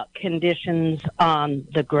conditions on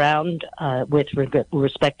the ground with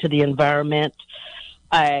respect to the environment,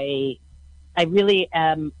 I really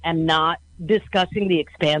am not discussing the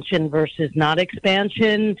expansion versus not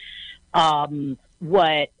expansion.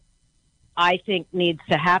 What I think needs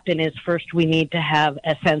to happen is, first we need to have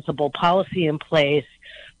a sensible policy in place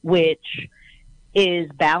which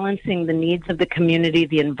is balancing the needs of the community,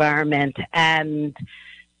 the environment, and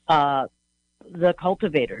the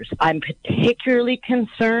cultivators. I'm particularly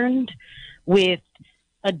concerned with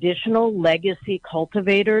additional legacy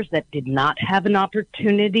cultivators that did not have an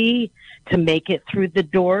opportunity to make it through the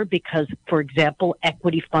door because, for example,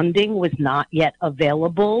 equity funding was not yet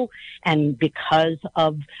available. And because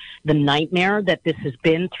of the nightmare that this has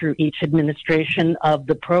been through each administration of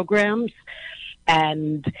the programs.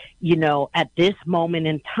 And, you know, at this moment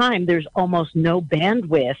in time, there's almost no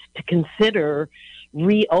bandwidth to consider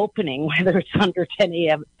reopening, whether it's under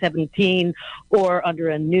 10A17 or under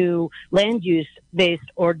a new land use based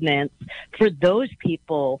ordinance, for those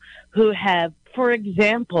people who have, for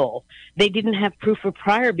example, they didn't have proof of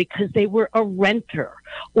prior because they were a renter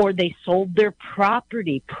or they sold their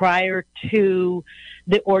property prior to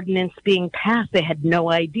the ordinance being passed. They had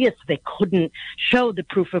no idea, so they couldn't show the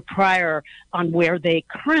proof of prior on where they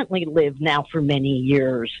currently live now for many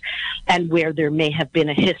years and where there may have been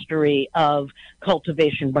a history of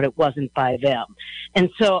cultivation, but it wasn't by them. And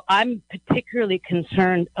so I'm particularly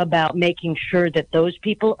concerned about making sure that those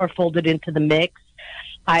people are folded into the mix.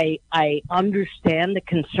 I understand the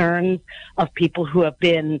concerns of people who have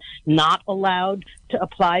been not allowed to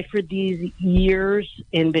apply for these years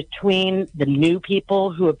in between, the new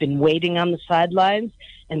people who have been waiting on the sidelines,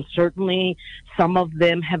 and certainly some of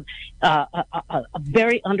them have a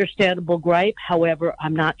very understandable gripe. However,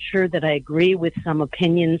 I'm not sure that I agree with some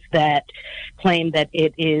opinions that claim that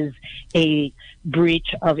it is a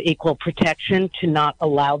breach of equal protection to not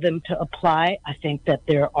allow them to apply. I think that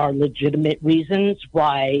there are legitimate reasons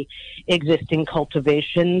why existing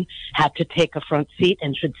cultivation had to take a front seat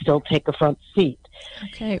and should still take a front seat.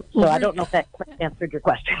 Okay. Well, so I don't know if that answered your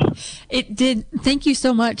question. It did. Thank you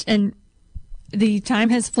so much. And the time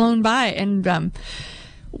has flown by, and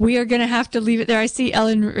we are going to have to leave it there. I see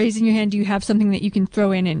Ellen raising your hand. Do you have something that you can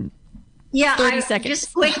throw in 30 seconds?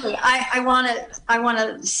 Just quickly, I want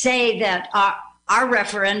to say that our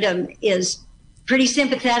referendum is pretty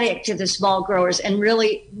sympathetic to the small growers and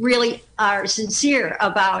really, really are sincere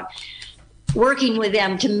about working with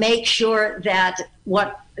them to make sure that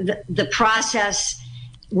what the process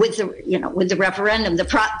with the referendum, the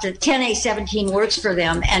 10A17 works for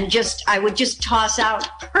them. And I would just toss out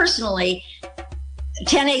personally,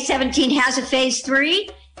 10A17 has a phase 3,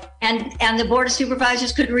 and the Board of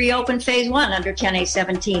Supervisors could reopen phase 1 under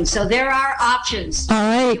 10A17. So there are options. All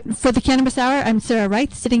right. For the Cannabis Hour, I'm Sarah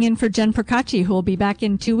Reith, sitting in for Jen Procacci, who will be back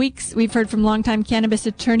in 2 weeks. We've heard from longtime cannabis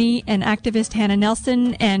attorney and activist Hannah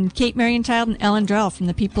Nelson and Kate Marienchild and Ellen Drell from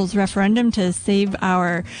the People's Referendum to save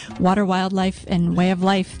our water, wildlife, and way of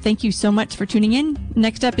life. Thank you so much for tuning in.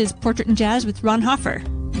 Next up is Portrait and Jazz with Ron Hoffer.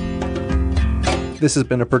 This has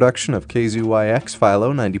been a production of KZYX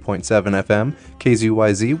Philo 90.7 FM,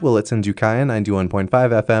 KZYZ Willits and Ukiah 91.5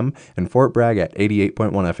 FM, and Fort Bragg at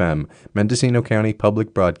 88.1 FM, Mendocino County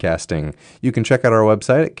Public Broadcasting. You can check out our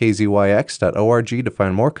website at kzyx.org to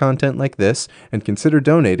find more content like this, and consider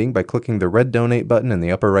donating by clicking the red donate button in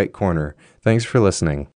the upper right corner. Thanks for listening.